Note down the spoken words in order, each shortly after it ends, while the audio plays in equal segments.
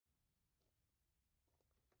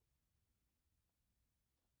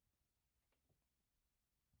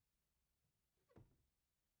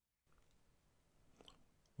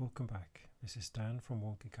Welcome back, this is Dan from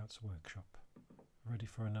Offcut's workshop, ready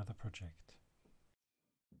for another project.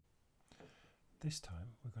 This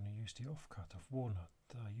time we're going to use the offcut of walnut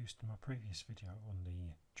that I used in my previous video on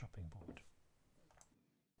the chopping board.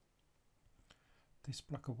 This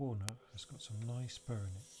block of walnut has got some nice burr in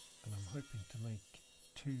it, and I'm hoping to make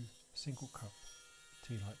 2 single cup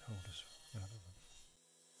Tealight holders out of them.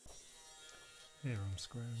 Here I'm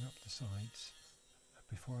squaring up the sides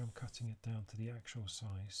before I'm cutting it down to the actual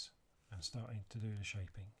size and starting to do the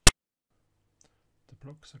shaping. The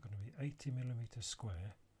blocks are going to be 80mm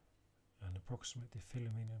square and approximately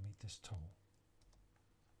 50mm tall.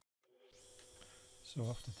 So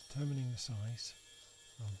after determining the size,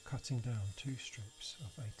 I'm cutting down 2 strips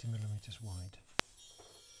of 80mm wide.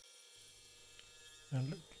 And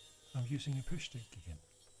look, I'm using a push stick again.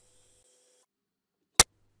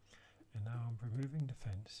 And now I'm removing the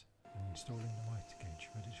fence and installing the mitre gauge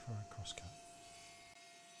ready for a crosscut.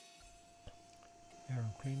 Here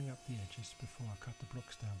I'm cleaning up the edges before I cut the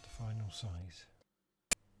blocks down to final size.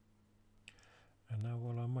 And now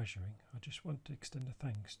while I'm measuring, I just want to extend a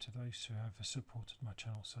thanks to those who have supported my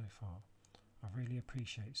channel so far. I really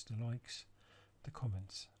appreciate the likes, the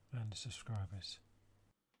comments and the subscribers.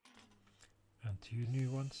 And to you new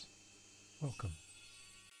ones, welcome.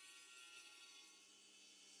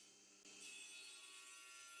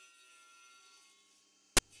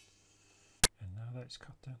 And now that it's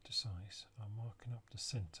cut down to size, I'm marking up the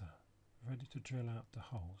centre, ready to drill out the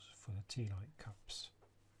holes for the Tealight cups.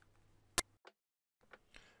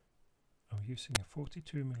 I'm using a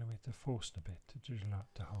 42mm Forstner bit to drill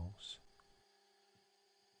out the holes.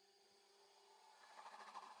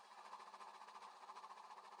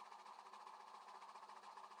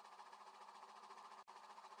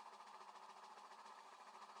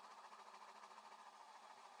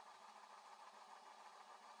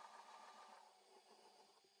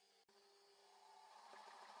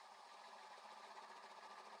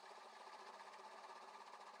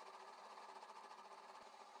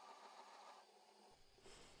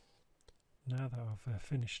 Now that I've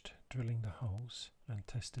finished drilling the holes and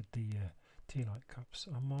tested the Tealight cups,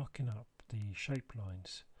 I'm marking up the shape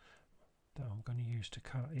lines that I'm going to use to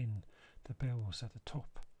cut in the bells at the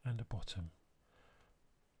top and the bottom.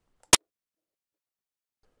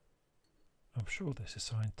 I'm sure there's a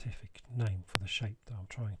scientific name for the shape that I'm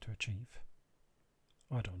trying to achieve.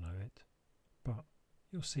 I don't know it, but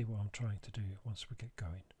you'll see what I'm trying to do once we get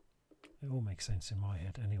going. It all makes sense in my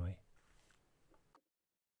head anyway.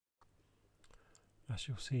 As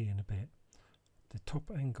you'll see in a bit, the top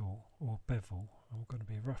angle or bevel I'm going to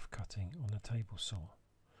be rough cutting on the table saw.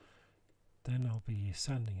 Then I'll be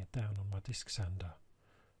sanding it down on my disc sander.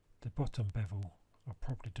 The bottom bevel I'll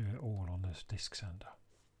probably do it all on this disc sander.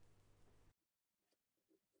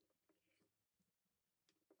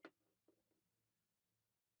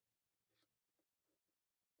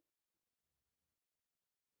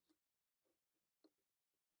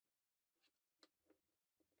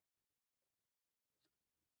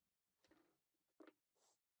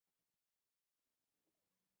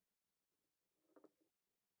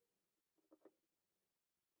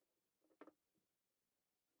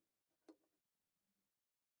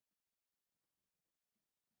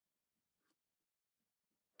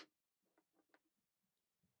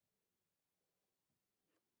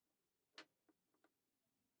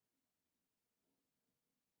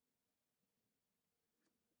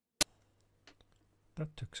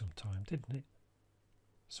 That took some time, didn't it?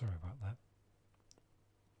 Sorry about that.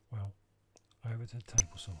 Well, over to the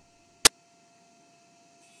table saw.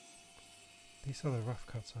 These are the rough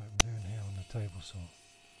cuts I'm doing here on the table saw.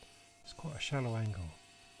 It's quite a shallow angle.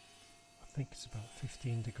 I think it's about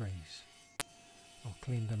 15 degrees. I'll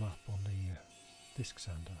clean them up on the disc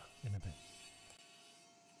sander in a bit.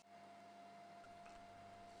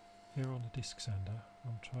 Here on the disc sander,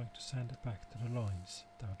 I'm trying to sand it back to the lines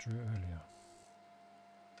that I drew earlier.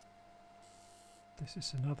 This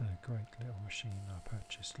is another great little machine I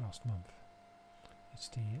purchased last month. It's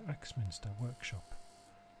the Axminster Workshop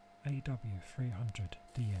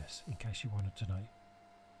AW300DS, in case you wanted to know.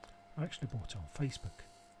 I actually bought it on Facebook.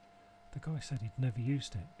 The guy said he'd never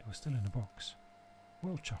used it, it was still in a box.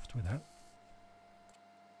 Well chuffed with that.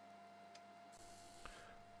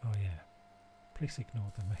 Oh yeah, please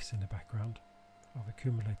ignore the mess in the background. I've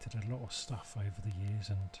accumulated a lot of stuff over the years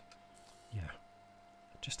and yeah,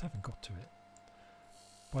 I just haven't got to it.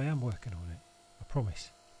 But I am working on it, I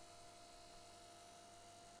promise.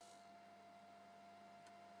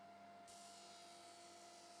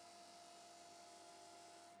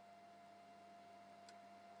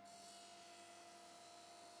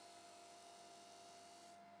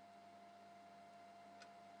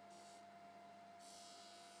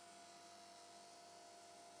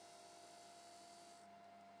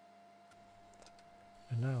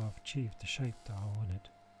 now I've achieved the shape that I wanted.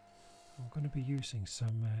 I'm going to be using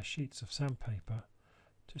some sheets of sandpaper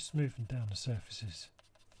to smoothen down the surfaces.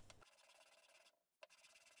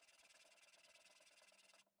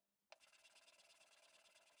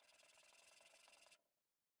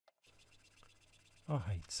 I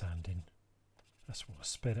hate sanding. That's what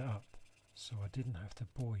sped it up, so I didn't have to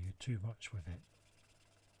bore you too much with it.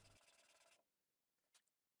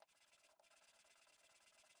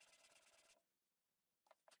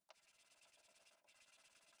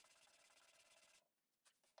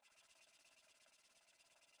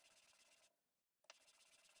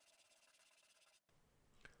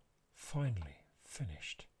 Finally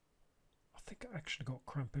finished. I think I actually got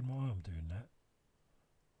cramp in my arm doing that.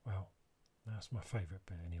 Well, that's my favourite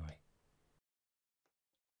bit anyway.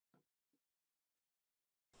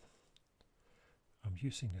 I'm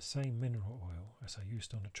using the same mineral oil as I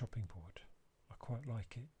used on the chopping board. I quite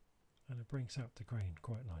like it, and it brings out the grain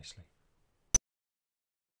quite nicely.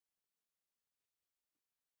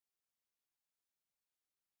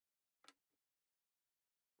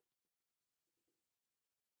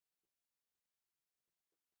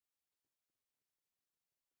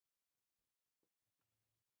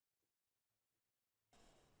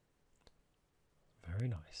 Very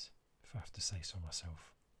nice, if I have to say so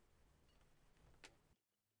myself.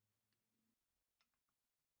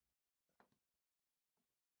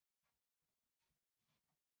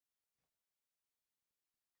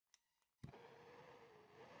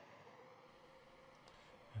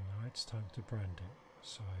 And now it's time to brand it,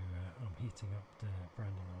 so I'm heating up the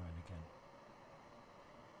branding iron again.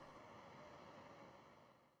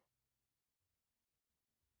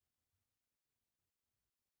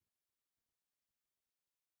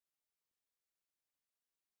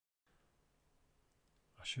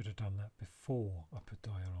 I should have done that before I put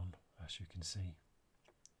the oil on, as you can see.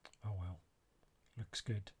 Oh well, looks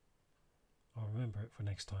good. I'll remember it for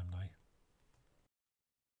next time though.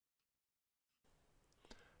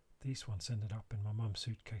 These ones ended up in my mum's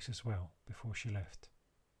suitcase as well before she left.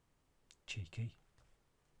 Cheeky.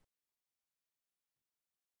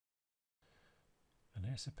 And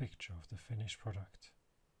here's a picture of the finished product,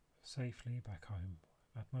 safely back home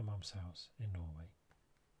at my mum's house in Norway.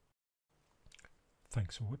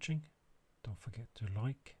 Thanks for watching. Don't forget to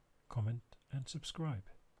like, comment and subscribe.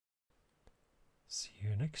 See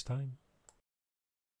you next time.